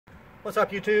What's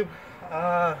up, YouTube?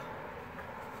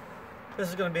 This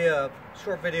is going to be a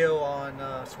short video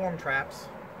on swarm traps.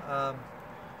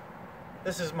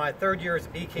 This is my third year as a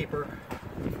beekeeper,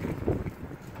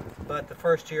 but the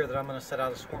first year that I'm going to set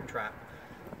out a swarm trap.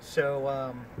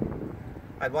 So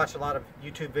I'd watched a lot of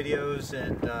YouTube videos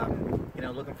and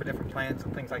looking for different plans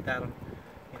and things like that on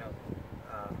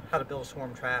how to build a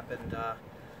swarm trap. And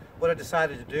what I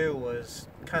decided to do was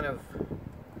kind of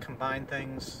combine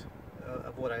things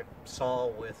of what I saw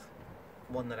with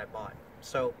one that I bought.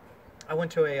 So I went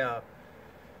to a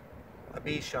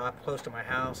bee shop close to my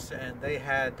house, and they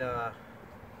had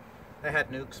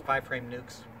nucs, 5-frame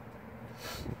nucs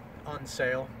on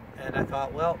sale, and I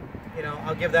thought, well,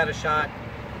 I'll give that a shot.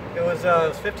 It was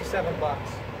 57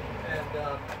 bucks, and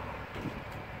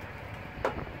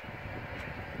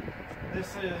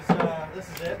this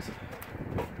is it.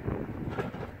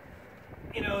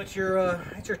 It's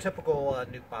your typical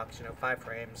nuc box. 5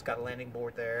 frames, got a landing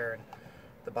board there, and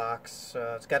the box.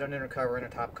 It's got an inner cover and a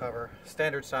top cover.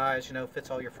 Standard size,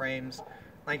 fits all your frames.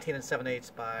 19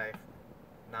 7/8 by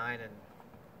 9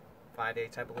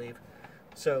 5/8, I believe.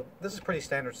 So this is pretty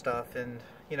standard stuff. And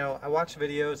I watched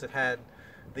videos that had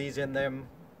these in them,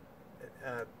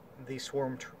 these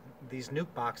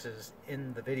nuc boxes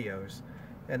in the videos,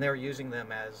 and they were using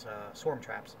them as swarm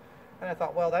traps. And I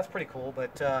thought, well, that's pretty cool,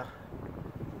 but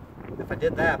if I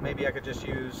did that, maybe I could just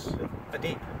use a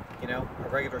deep, a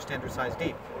regular standard size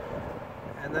deep.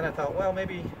 And then I thought, well,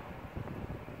 maybe,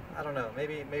 I don't know,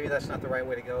 maybe that's not the right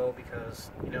way to go,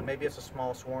 because, maybe it's a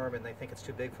small swarm and they think it's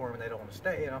too big for them and they don't want to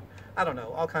stay, I don't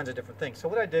know, all kinds of different things. So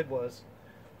what I did was,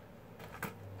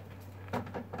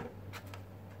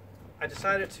 I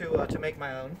decided to make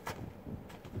my own.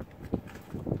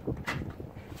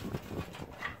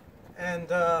 And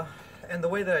the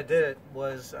way that I did it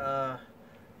was,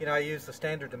 I used the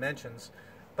standard dimensions,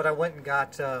 but I went and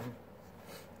got some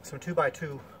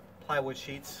 2x2 plywood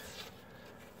sheets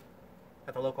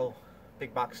at the local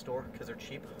big box store, because they're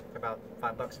cheap. They're about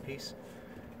 $5 a piece.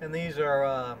 And these are,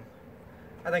 I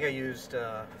think I used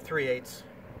 3/8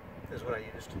 is what I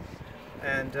used.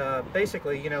 And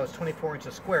basically, it's 24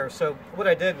 inches square. So what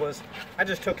I did was, I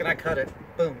just took and I cut it,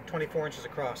 boom, 24 inches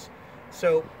across.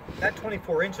 So that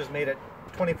 24 inches made it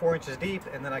 24 inches deep,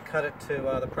 and then I cut it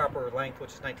to the proper length,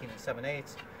 which is 19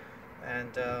 7/8.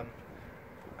 And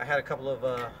I had a couple of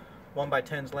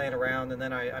 1x10s laying around, and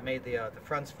then I made the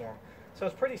fronts for them. So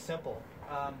it's pretty simple.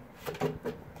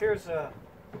 Here's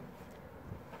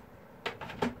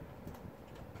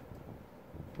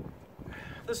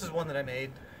this is one that I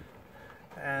made,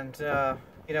 and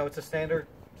it's a standard,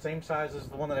 same size as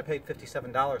the one that I paid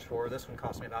 $57 for. This one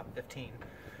cost me about $15.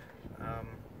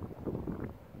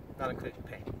 Not including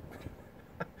paint.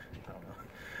 I don't know.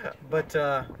 But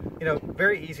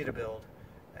very easy to build,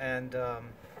 and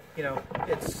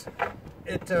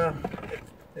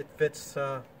it fits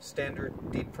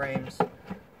standard deep frames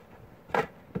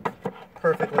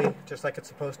perfectly, just like it's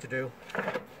supposed to do.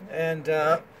 And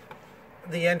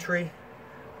the entry,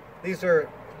 this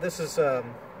is a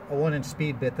 1-inch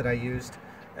speed bit that I used,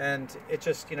 and it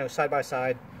just side by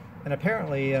side. And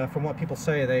apparently, from what people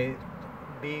say,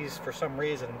 bees for some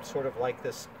reason sort of like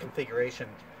this configuration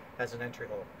as an entry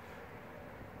hole.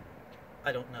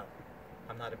 I don't know.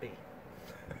 I'm not a bee.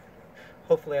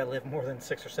 Hopefully I live more than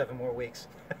 6 or 7 more weeks.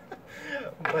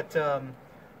 But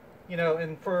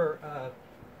and for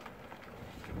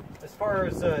as far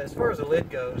as the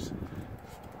lid goes,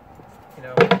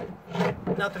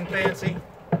 nothing fancy.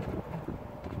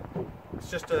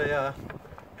 It's just it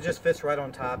just fits right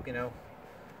on top.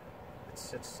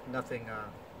 It's nothing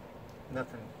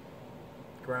nothing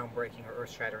groundbreaking or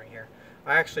earth-shattering here.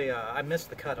 I actually I missed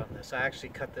the cut on this. I actually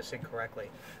cut this incorrectly.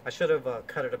 I should have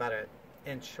cut it about 1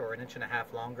 inch or 1.5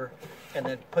 inches longer, and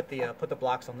then put the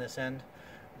blocks on this end.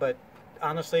 But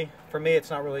honestly, for me, it's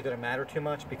not really going to matter too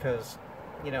much, because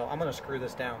I'm going to screw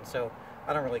this down, so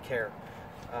I don't really care.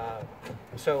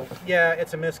 So yeah,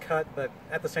 it's a miscut, but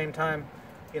at the same time,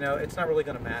 it's not really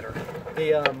going to matter.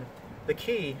 The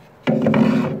key,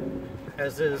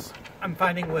 as I'm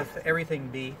finding with everything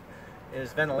bee,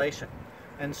 is ventilation.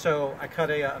 And so I cut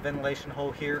a ventilation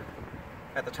hole here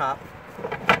at the top,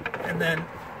 and then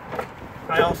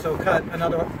I also cut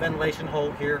another ventilation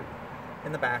hole here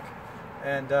in the back,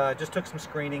 and just took some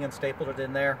screening and stapled it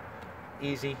in there.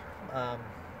 Easy.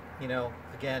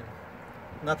 Again,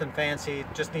 nothing fancy,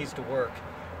 just needs to work.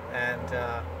 And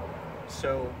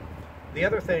so the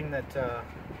other thing that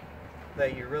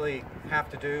you really have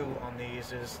to do on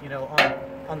these is,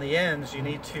 on the ends, you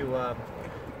need to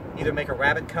either make a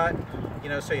rabbet cut,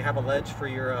 so you have a ledge for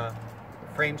your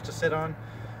frames to sit on,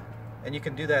 and you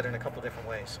can do that in a couple different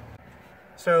ways.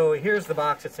 So here's the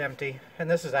box, it's empty, and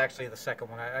this is actually the second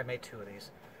one. I made 2 of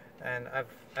these, and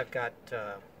I've got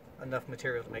enough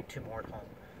material to make 2 more at home,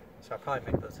 so I'll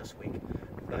probably make those this week.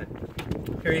 But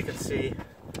here you can see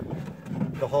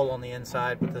the hole on the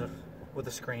inside with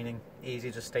the screening.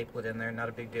 Easy, just staple it in there, not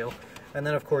a big deal. And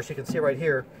then of course you can see right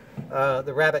here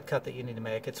the rabbet cut that you need to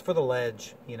make. It's for the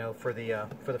ledge, you know, for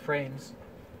the frames.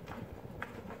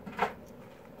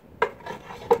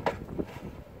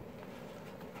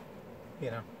 You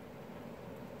know,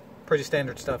 pretty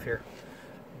standard stuff here.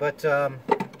 But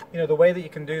you know, the way that you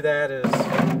can do that is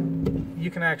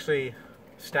you can actually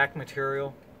stack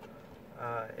material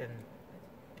and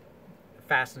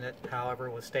fasten it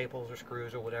however with staples or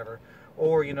screws or whatever.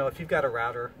 Or, you know, if you've got a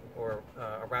router or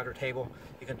a router table,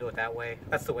 you can do it that way.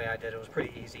 That's the way I did it. It was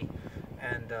pretty easy.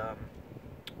 And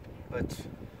but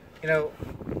you know,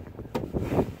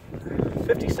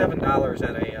 $57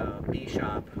 at a bee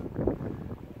shop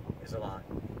is a lot.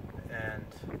 And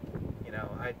you know,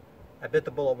 I bit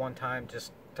the bullet one time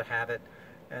just to have it,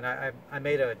 and I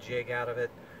made a jig out of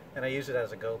it, and I use it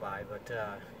as a go-by. But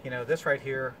you know, this right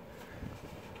here,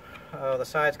 the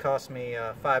sides cost me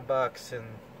 $5, and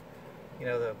you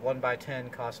know, the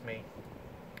 1x10 cost me,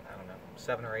 I don't know,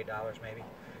 $7 or $8 maybe.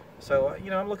 So you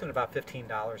know, I'm looking at about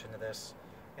 $15 into this,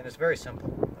 and it's very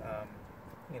simple.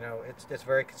 You know, it's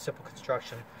very simple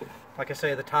construction. Like I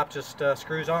say, the top just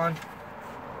screws on,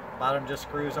 bottom just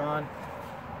screws on.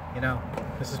 You know,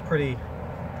 this is pretty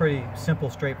simple,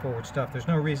 straightforward stuff. There's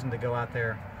no reason to go out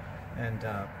there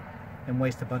and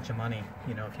waste a bunch of money,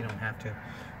 you know, if you don't have to.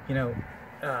 You know,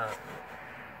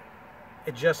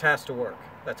 it just has to work.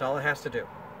 That's all it has to do.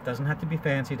 It doesn't have to be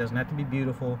fancy. It doesn't have to be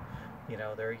beautiful. You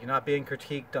know, you're not being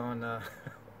critiqued on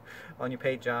on your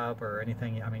paid job or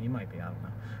anything. I mean, you might be, I don't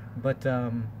know. But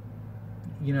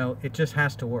you know, it just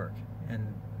has to work,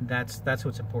 and that's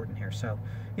what's important here. So,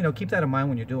 you know, keep that in mind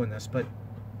when you're doing this. But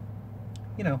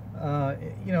you know,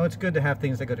 it's good to have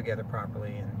things that go together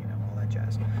properly, and you know, all that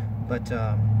jazz. But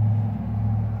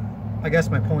I guess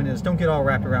my point is, don't get all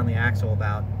wrapped around the axle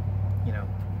about, you know,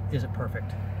 is it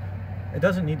perfect? It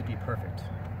doesn't need to be perfect.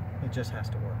 It just has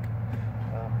to work.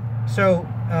 So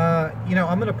you know,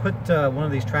 I'm going to put one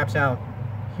of these traps out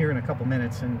here in a couple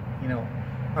minutes, and you know,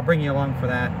 I'll bring you along for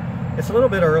that. It's a little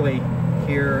bit early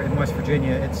here in West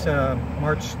Virginia. It's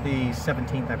March the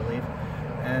 17th, I believe,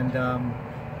 and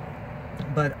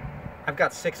but I've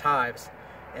got 6 hives,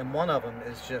 and one of them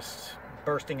is just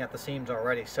bursting at the seams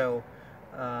already. So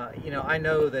you know, I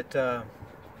know that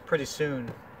pretty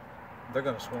soon they're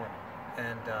going to swarm,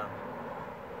 and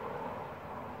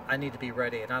I need to be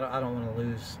ready, and I don't want to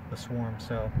lose the swarm.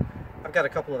 So I've got a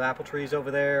couple of apple trees over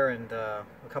there, and a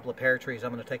couple of pear trees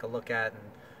I'm going to take a look at and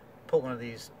put one of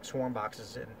these swarm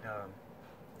boxes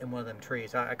in one of them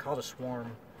trees. I caught a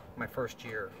swarm my first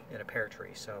year in a pear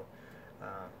tree, so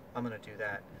I'm going to do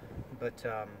that. But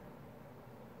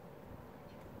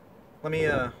let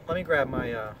me grab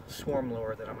my swarm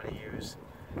lure that I'm going to use.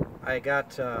 I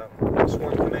got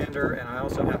Swarm Commander, and I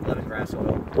also have lemongrass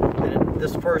oil. And in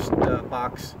this first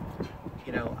box,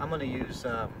 you know, I'm going to use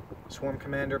Swarm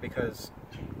Commander because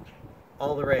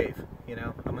all the rave. You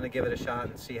know, I'm going to give it a shot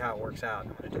and see how it works out.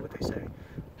 I'm going to do what they say.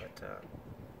 But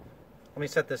let me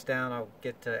set this down. I'll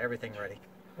get everything ready.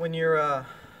 When you're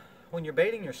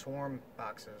baiting your swarm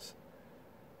boxes,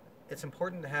 it's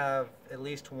important to have at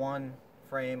least one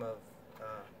frame of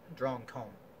drawn comb.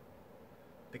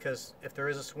 Because if there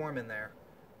is a swarm in there,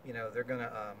 you know, they're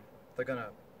gonna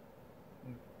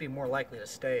be more likely to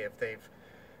stay if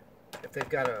they've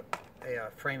got a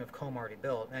frame of comb already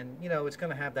built, and you know, it's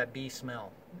gonna have that bee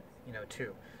smell, you know,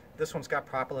 too. This one's got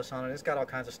propolis on it. It's got all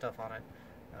kinds of stuff on it.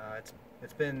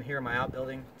 It's been here in my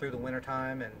outbuilding through the winter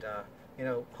time, and you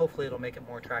know, hopefully it'll make it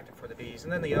more attractive for the bees.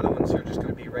 And then the other ones are just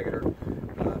going to be regular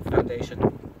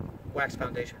wax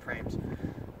foundation frames.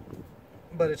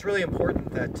 But it's really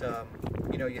important that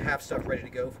you know, you have stuff ready to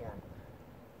go for them.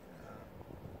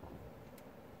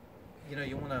 You know,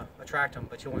 you want to attract them,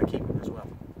 but you want to keep them as well,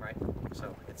 right?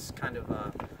 So it's kind of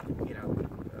you know,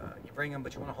 you bring them,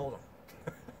 but you want to hold them.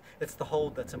 It's the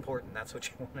hold that's important. That's what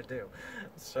you want to do.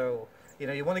 So you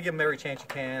know, you want to give them every chance you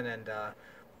can, and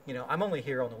you know, I'm only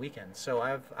here on the weekends, so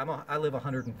I live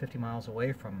 150 miles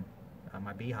away from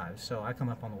my beehives, so I come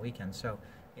up on the weekends. So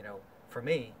you know, for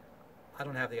me, I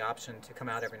don't have the option to come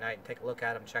out every night and take a look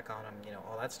at them, check on them, you know,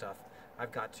 all that stuff.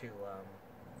 I've got to,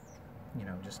 you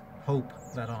know, just hope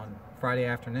that on Friday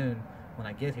afternoon when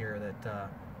I get here that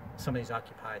somebody's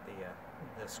occupied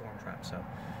the swarm trap. So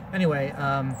anyway,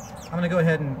 I'm going to go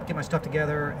ahead and get my stuff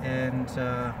together and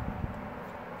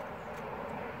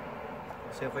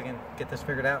see if we can get this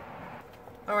figured out.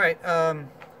 All right,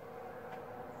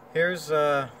 Here's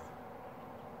the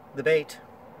bait,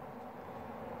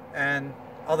 and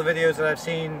all the videos that I've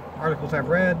seen, articles I've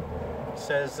read,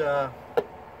 says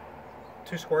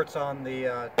 2 squirts on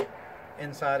the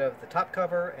inside of the top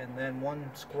cover and then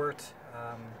 1 squirt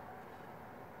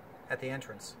at the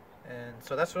entrance. And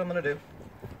so that's what I'm going to do.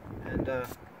 And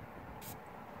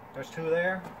there's 2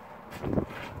 there,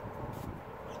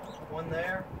 1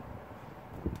 there,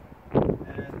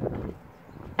 and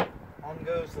on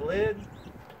goes the lid.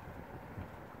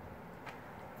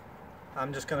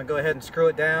 I'm just going to go ahead and screw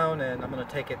it down, and I'm going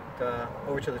to take it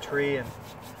over to the tree and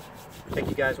take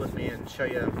you guys with me and show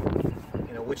you,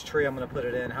 which tree I'm going to put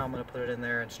it in, how I'm going to put it in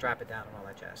there, and strap it down and all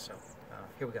that jazz. So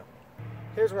here we go.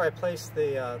 Here's where I placed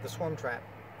the swarm trap.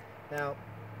 Now,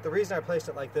 the reason I placed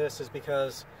it like this is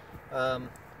because the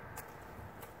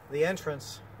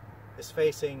entrance is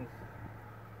facing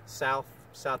south,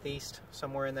 southeast,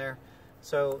 somewhere in there.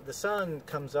 So the sun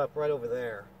comes up right over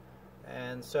there,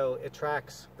 and so it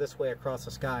tracks this way across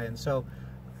the sky. And so,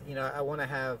 I want to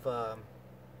have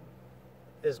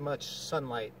as much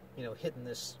sunlight, hitting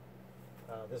this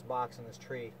this box and this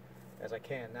tree as I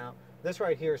can. Now, this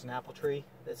right here is an apple tree.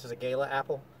 This is a Gala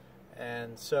apple,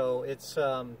 and so it's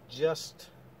just,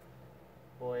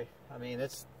 boy, I mean,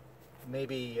 it's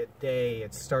maybe a day.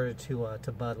 It's started to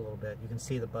bud a little bit. You can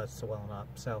see the buds swelling up.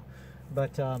 So,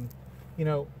 but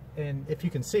and if you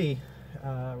can see,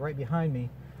 right behind me,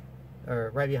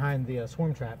 or right behind the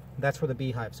swarm trap, that's where the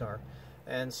beehives are.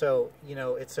 And so,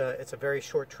 it's a very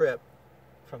short trip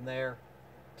from there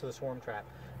to the swarm trap.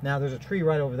 Now, there's a tree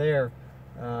right over there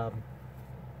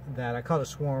that I caught a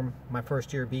swarm my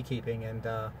first year beekeeping, and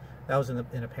that was in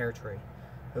a pear tree.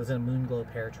 It was in a moonglow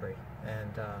pear tree,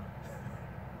 and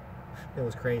it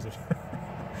was crazy.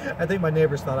 I think my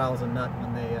neighbors thought I was a nut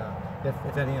when they,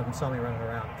 if any of them saw me running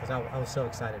around, because I was so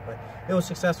excited. But it was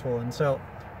successful, and so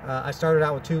I started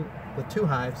out with two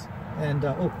hives, and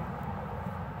oh,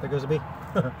 there goes a bee.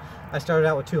 I started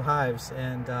out with 2 hives,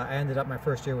 and I ended up my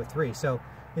first year with 3. So,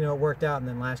 it worked out. And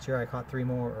then last year I caught 3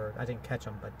 more, or I didn't catch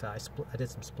them, but I did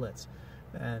some splits,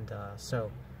 and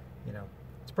so,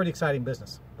 it's pretty exciting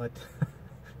business. But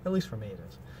at least for me it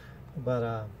is.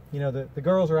 But the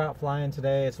girls are out flying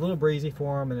today. It's a little breezy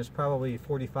for them, and it's probably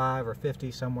 45 or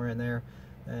 50 somewhere in there,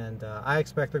 and I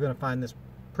expect they're going to find this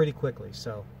pretty quickly.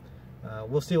 So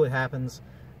we'll see what happens,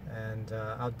 and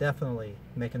I'll definitely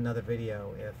make another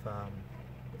video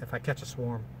if I catch a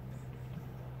swarm,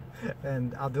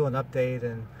 and I'll do an update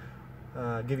and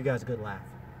give you guys a good laugh.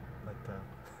 But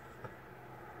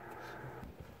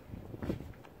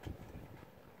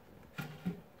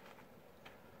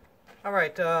all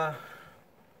right, that's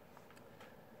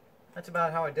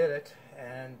about how I did it,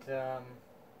 and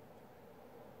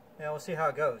we'll see how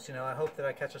it goes. I hope that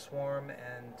I catch a swarm,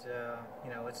 and the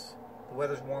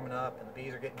weather's warming up, and the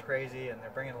bees are getting crazy, and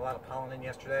they're bringing a lot of pollen in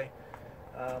yesterday.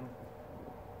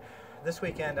 This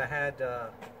weekend I had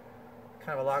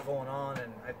kind of a lot going on,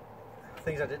 and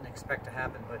things I didn't expect to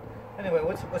happen. But anyway,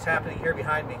 what's happening here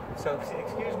behind me? So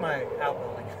excuse my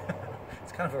outbuilding.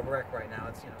 It's kind of a wreck right now.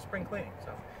 It's spring cleaning.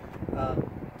 So,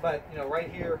 but right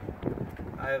here,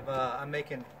 I'm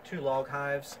making 2 log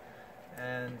hives,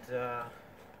 and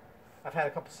I've had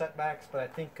a couple setbacks, but I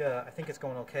think it's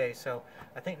going okay. So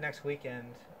I think next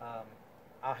weekend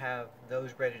I'll have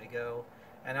those ready to go,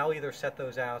 and I'll either set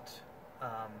those out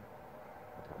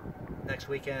next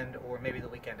weekend or maybe the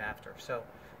weekend after. So,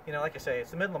 like I say,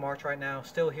 it's the middle of March right now,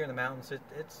 still here in the mountains.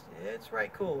 It's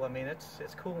right cool. I mean,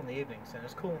 it's cool in the evenings, and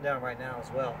it's cooling down right now as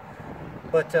well.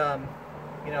 But I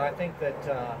think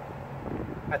that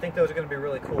I think those are going to be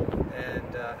really cool,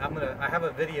 and I have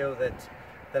a video that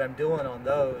I'm doing on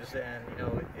those, and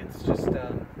it's just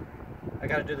I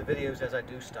got to do the videos as I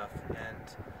do stuff,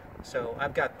 and so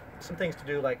I've got some things to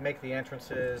do, like make the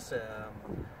entrances.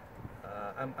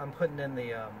 I'm putting in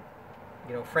the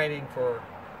framing for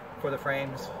the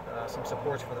frames, some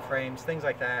supports for the frames, things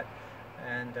like that,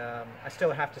 and I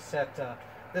still have to set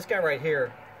this guy right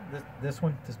here, this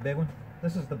big one.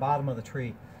 This is the bottom of the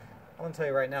tree. I want to tell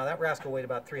you right now, that rascal weighed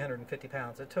about 350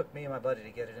 pounds. It took me and my buddy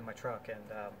to get it in my truck, and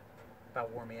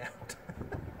about wore me out.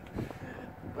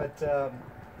 But the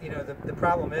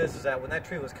problem is that when that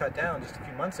tree was cut down just a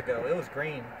few months ago, it was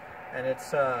green, and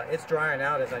it's drying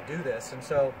out as I do this, and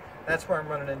so that's where I'm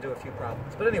running into a few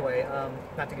problems. But anyway,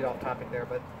 not to get off topic there,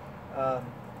 but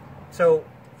so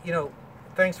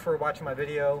thanks for watching my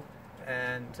video,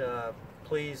 and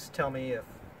please tell me if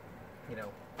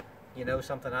you know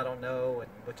something I don't know,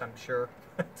 which I'm sure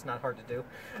it's not hard to do.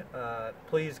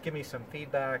 Please give me some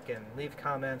feedback and leave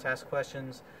comments, ask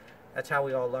questions. That's how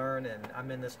we all learn, and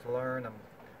I'm in this to learn.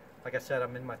 Like I said,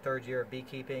 I'm in my 3rd year of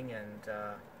beekeeping, and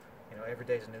You know, every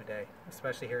day's a new day,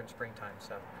 especially here in springtime.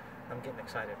 So I'm getting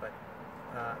excited. But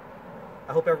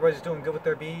I hope everybody's doing good with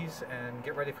their bees and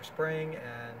get ready for spring.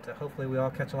 And hopefully we all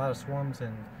catch a lot of swarms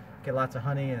and get lots of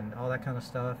honey and all that kind of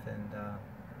stuff. And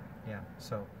yeah,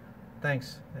 so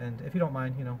thanks. And if you don't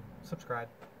mind, you know, subscribe,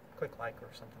 click like or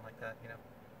something like that. You know,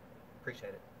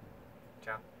 appreciate it.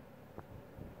 Ciao.